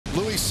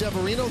Luis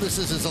Severino, this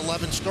is his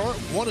 11th start,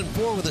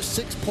 1-4 with a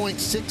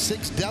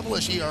 6.66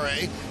 devilish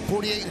ERA,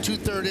 48 and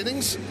 2/3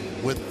 innings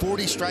with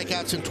 40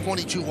 strikeouts and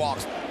 22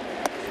 walks.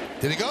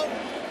 Did he go?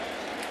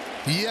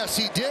 Yes,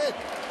 he did.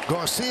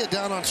 Garcia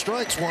down on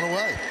strikes, 1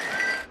 away.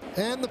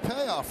 And the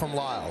payoff from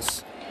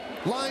Lyles.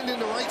 Lined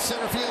into right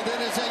center field,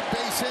 it is a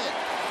base hit.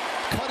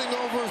 Cutting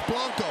over is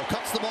Blanco,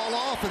 cuts the ball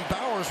off, and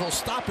Bowers will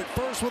stop it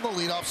first with a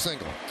leadoff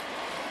single.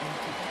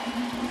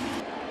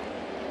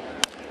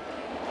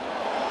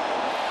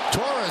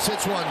 Torres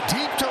hits one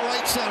deep to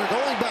right center,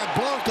 going back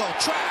Blanco,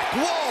 track,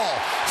 wall,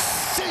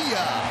 see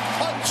ya!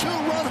 A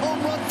 2-run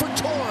home run for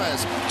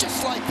Torres,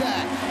 just like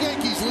that.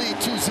 Yankees lead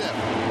 2-zip.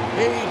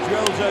 He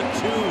drills a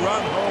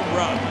 2-run home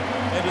run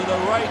into the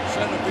right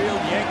center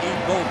field Yankee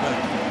bullpen.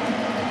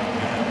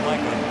 And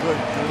like a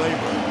good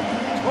reliever,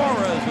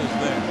 Torres is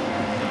there.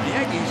 The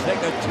Yankees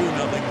take a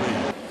 2-0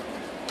 lead.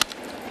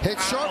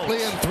 Hit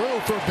sharply and through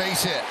for a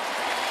base hit.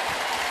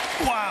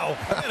 Wow,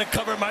 I'm going to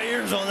cover my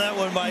ears on that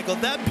one, Michael.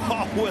 That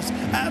ball was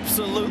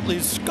absolutely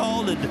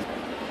scalded.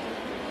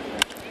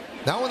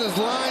 That one is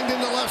lined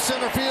into left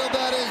center field.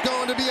 That is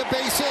going to be a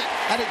base hit.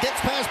 And it gets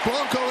past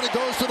Blanco and it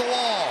goes to the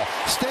wall.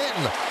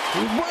 Stanton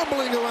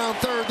rumbling around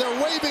third.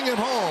 They're waving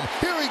him home.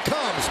 Here he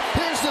comes.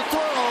 Here's the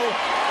throw.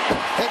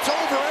 It's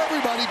over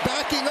everybody.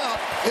 Backing up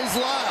is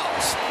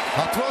Lyles.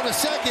 A throw to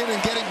second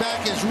and getting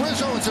back is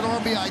Rizzo. It's an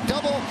RBI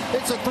double.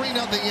 It's a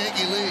 3-0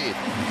 Yankee lead.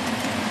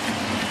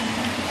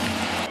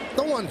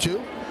 The 1-2.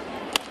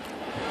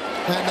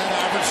 And that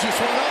average just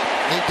went up.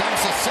 He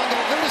dumps a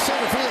single into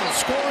center field.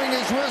 Scoring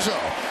is Rizzo.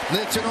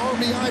 It's an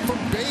RBI from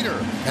Bader.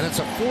 And it's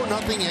a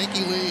 4-0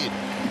 Yankee lead.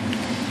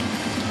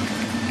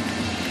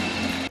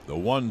 The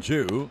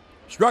 1-2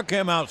 struck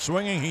him out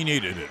swinging. He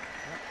needed it.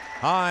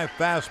 High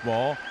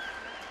fastball.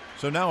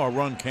 So now a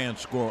run can't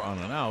score on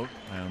an out,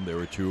 and there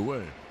are 2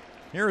 away.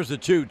 Here's the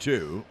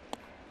 2-2.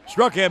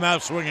 Struck him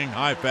out swinging.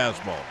 High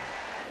fastball.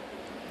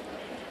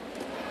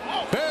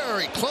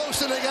 Very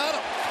close, and they got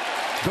him.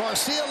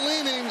 Garcia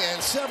leaning,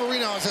 and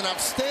Severino has an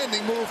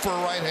outstanding move for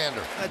a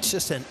right-hander. That's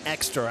just an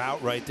extra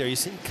out right there. You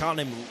see him kind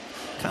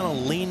of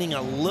leaning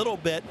a little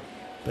bit,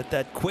 but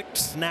that quick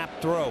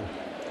snap throw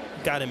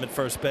got him at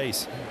first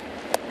base.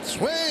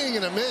 Swing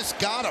and a miss,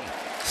 got him.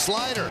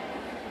 Slider.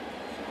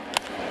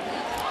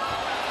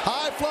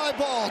 High fly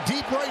ball,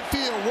 deep right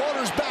field.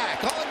 Waters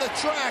back on the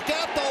track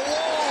at the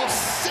wall.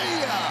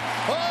 See ya!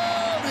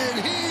 Oh,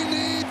 did he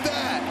need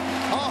that?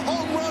 A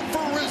home run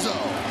for Rizzo.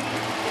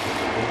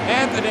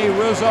 Anthony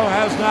Rizzo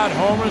has not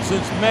homered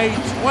since May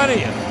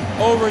 20th,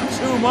 over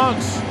 2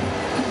 months.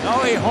 Now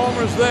he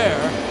homers there.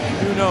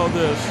 You know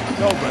this,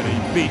 nobody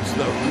beats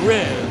the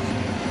Riz.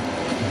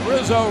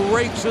 Rizzo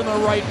rakes in the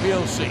right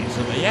field seats,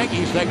 and the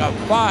Yankees take a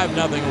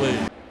 5-0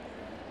 lead.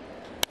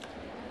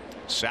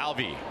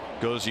 Salvi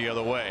goes the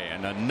other way,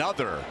 and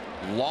another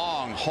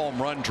long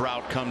home run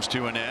drought comes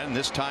to an end,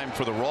 this time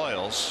for the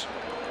Royals.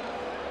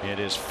 It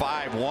is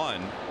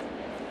 5-1.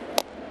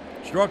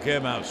 Struck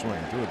him out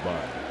swinging, threw it by.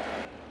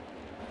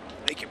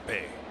 Make it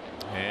big.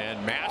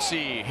 And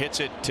Massey hits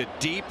it to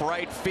deep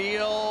right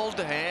field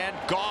and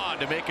gone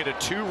to make it a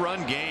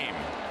 2-run game.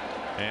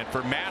 And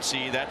for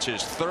Massey, that's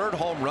his 3rd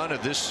home run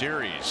of this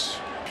series.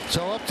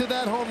 So up to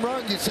that home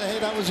run, you'd say, hey,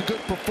 that was a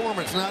good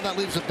performance. Now that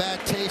leaves a bad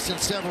taste in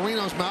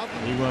Severino's mouth.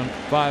 He went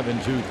 5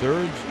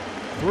 2/3,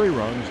 3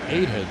 runs,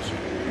 8 hits,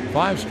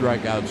 5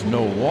 strikeouts,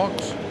 no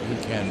walks. He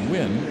can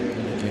win,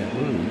 he can't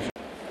lose.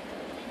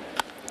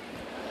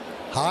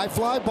 High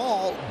fly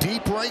ball,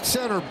 deep right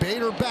center.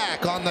 Bader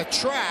back on the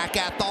track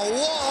at the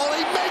wall.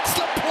 He makes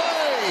the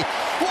play.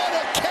 What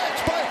a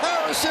catch by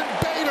Harrison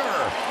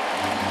Bader.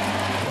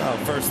 Well,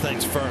 first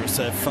things first,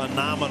 a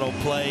phenomenal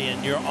play,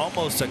 and you're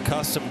almost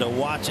accustomed to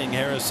watching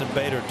Harrison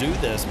Bader do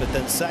this. But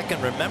then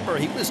second, remember,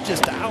 he was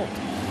just out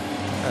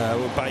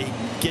by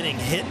getting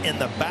hit in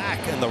the back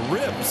and the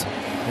ribs,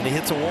 and he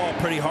hits a wall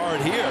pretty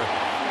hard here.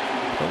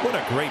 But what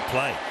a great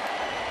play.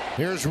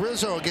 Here's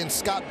Rizzo against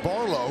Scott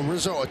Barlow.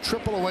 Rizzo a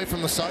triple away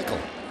from the cycle.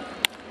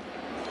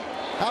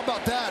 How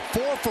about that?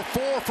 4 for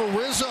 4 for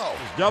Rizzo.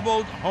 He's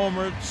doubled,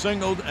 homered,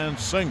 singled, and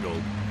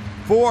singled.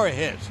 4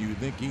 hits. You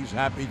think he's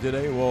happy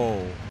today?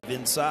 Whoa.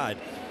 Inside.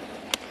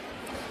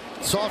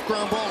 Soft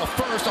ground ball to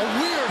first. A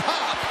weird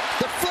hop.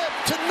 The flip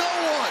to no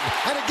one.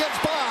 And it gets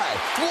by.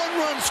 1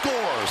 run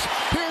scores.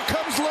 Here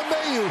comes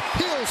LeMahieu.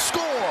 He'll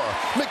score.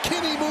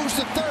 McKinney moves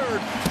to third.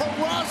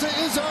 Peraza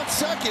is on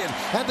second.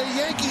 And the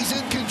Yankees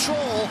in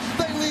control.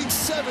 They lead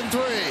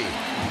 7-3.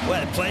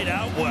 Well, it played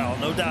out well,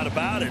 no doubt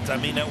about it. I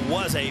mean, it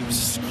was a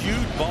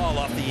skewed ball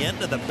off the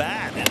end of the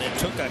bat, and it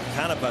took a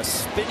kind of a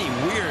spinny,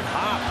 weird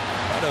hop.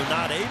 Although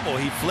not able,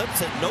 he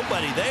flips it,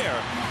 nobody there.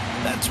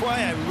 That's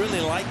why I really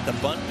like the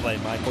bunt play,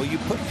 Michael. You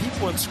put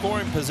people in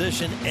scoring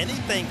position,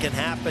 anything can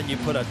happen. You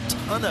put a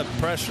ton of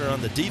pressure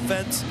on the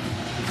defense.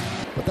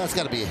 But that's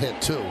got to be a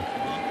hit, too.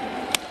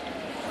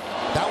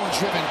 That one's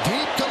driven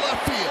deep to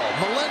left field.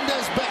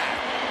 Melendez back.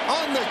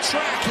 On the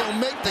track, he'll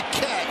make the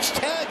catch.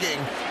 Tagging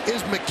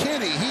is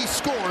McKinney. He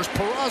scores.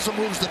 Peraza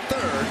moves to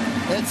third.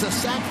 It's a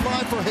sac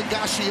fly for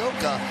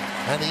Higashioka,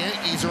 and the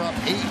Yankees are up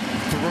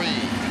 8-3.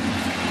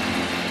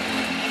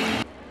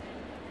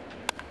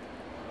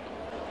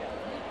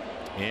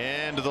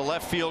 Into the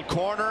left field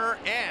corner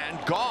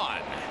and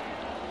gone.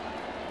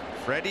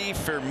 Freddie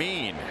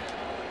Fermin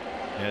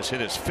has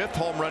hit his 5th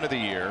home run of the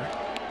year.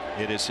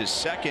 It is his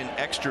 2nd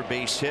extra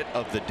base hit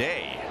of the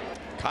day.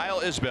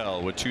 Kyle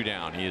Isbell with 2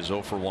 down. He is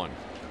 0 for 1.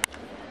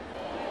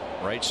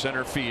 Right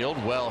center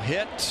field, well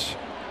hit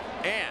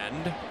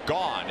and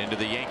gone into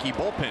the Yankee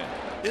bullpen.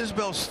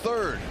 Isbell's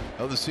 3rd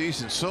of the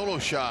season, solo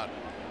shot,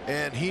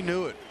 and he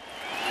knew it.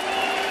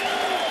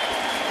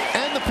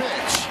 And the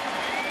pitch.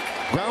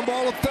 Ground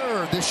ball to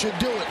 3rd. This should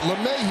do it.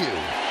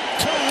 LeMahieu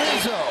to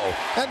Rizzo,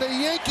 and the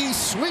Yankees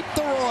sweep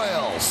the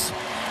Royals.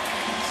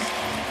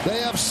 They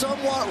have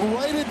somewhat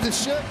righted the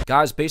ship.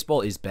 Guys,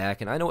 baseball is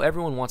back, and I know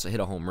everyone wants to hit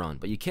a home run,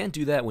 but you can't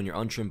do that when your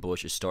untrimmed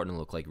bush is starting to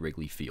look like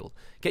Wrigley Field.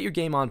 Get your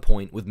game on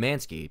point with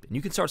Manscaped, and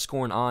you can start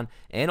scoring on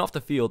and off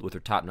the field with their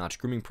top-notch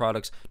grooming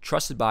products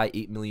trusted by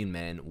 8 million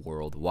men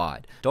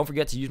worldwide. Don't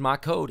forget to use my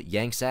code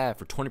YANKSAV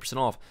for 20%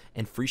 off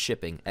and free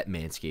shipping at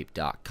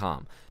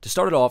manscaped.com. To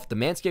start it off, the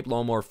Manscaped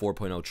Lawnmower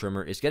 4.0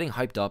 trimmer is getting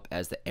hyped up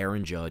as the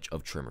Aaron Judge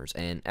of trimmers,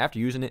 and after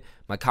using it,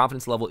 my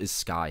confidence level is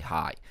sky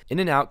high. In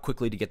and out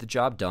quickly to get the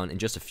job done in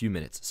just a few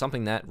minutes,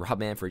 something that Rob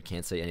Manfred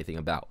can't say anything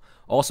about.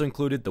 Also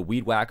included the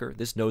Weed Whacker.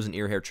 This nose and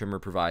ear hair trimmer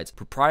provides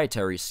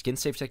proprietary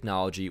skin-safe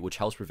technology which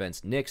helps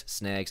prevent nicks,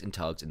 snags, and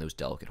tugs in those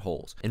delicate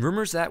holes. And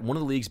rumors that one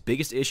of the league's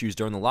biggest issues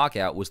during the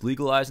lockout was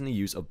legalizing the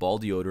use of ball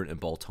deodorant and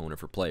ball toner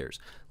for players.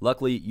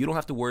 Luckily, you don't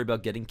have to worry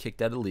about getting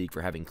kicked out of the league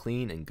for having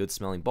clean and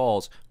good-smelling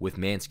balls with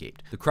Manscaped.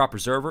 The Crop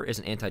Preserver is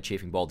an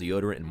anti-chafing ball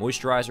deodorant and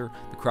moisturizer.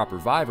 The Crop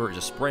Reviver is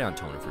a spray-on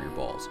toner for your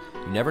balls.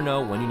 You never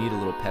know when you need a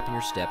little pep in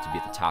your step to be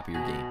at the top of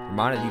your game.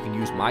 Reminder that you can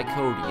use my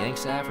code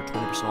YANKSAV for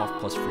 20% off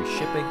plus free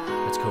shipping.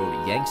 That's code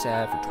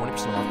YANKSAV for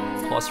 20%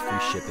 off plus free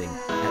shipping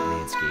at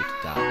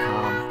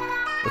manscaped.com.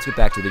 Let's get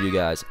back to the video,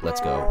 guys. Let's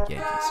go,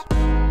 Yankees.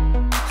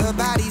 Her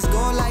body's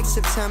gone like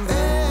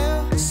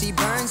September. She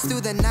burns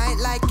through the night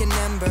like an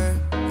ember.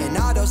 And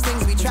all those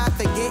things we tried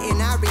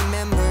forgetting, I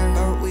remember.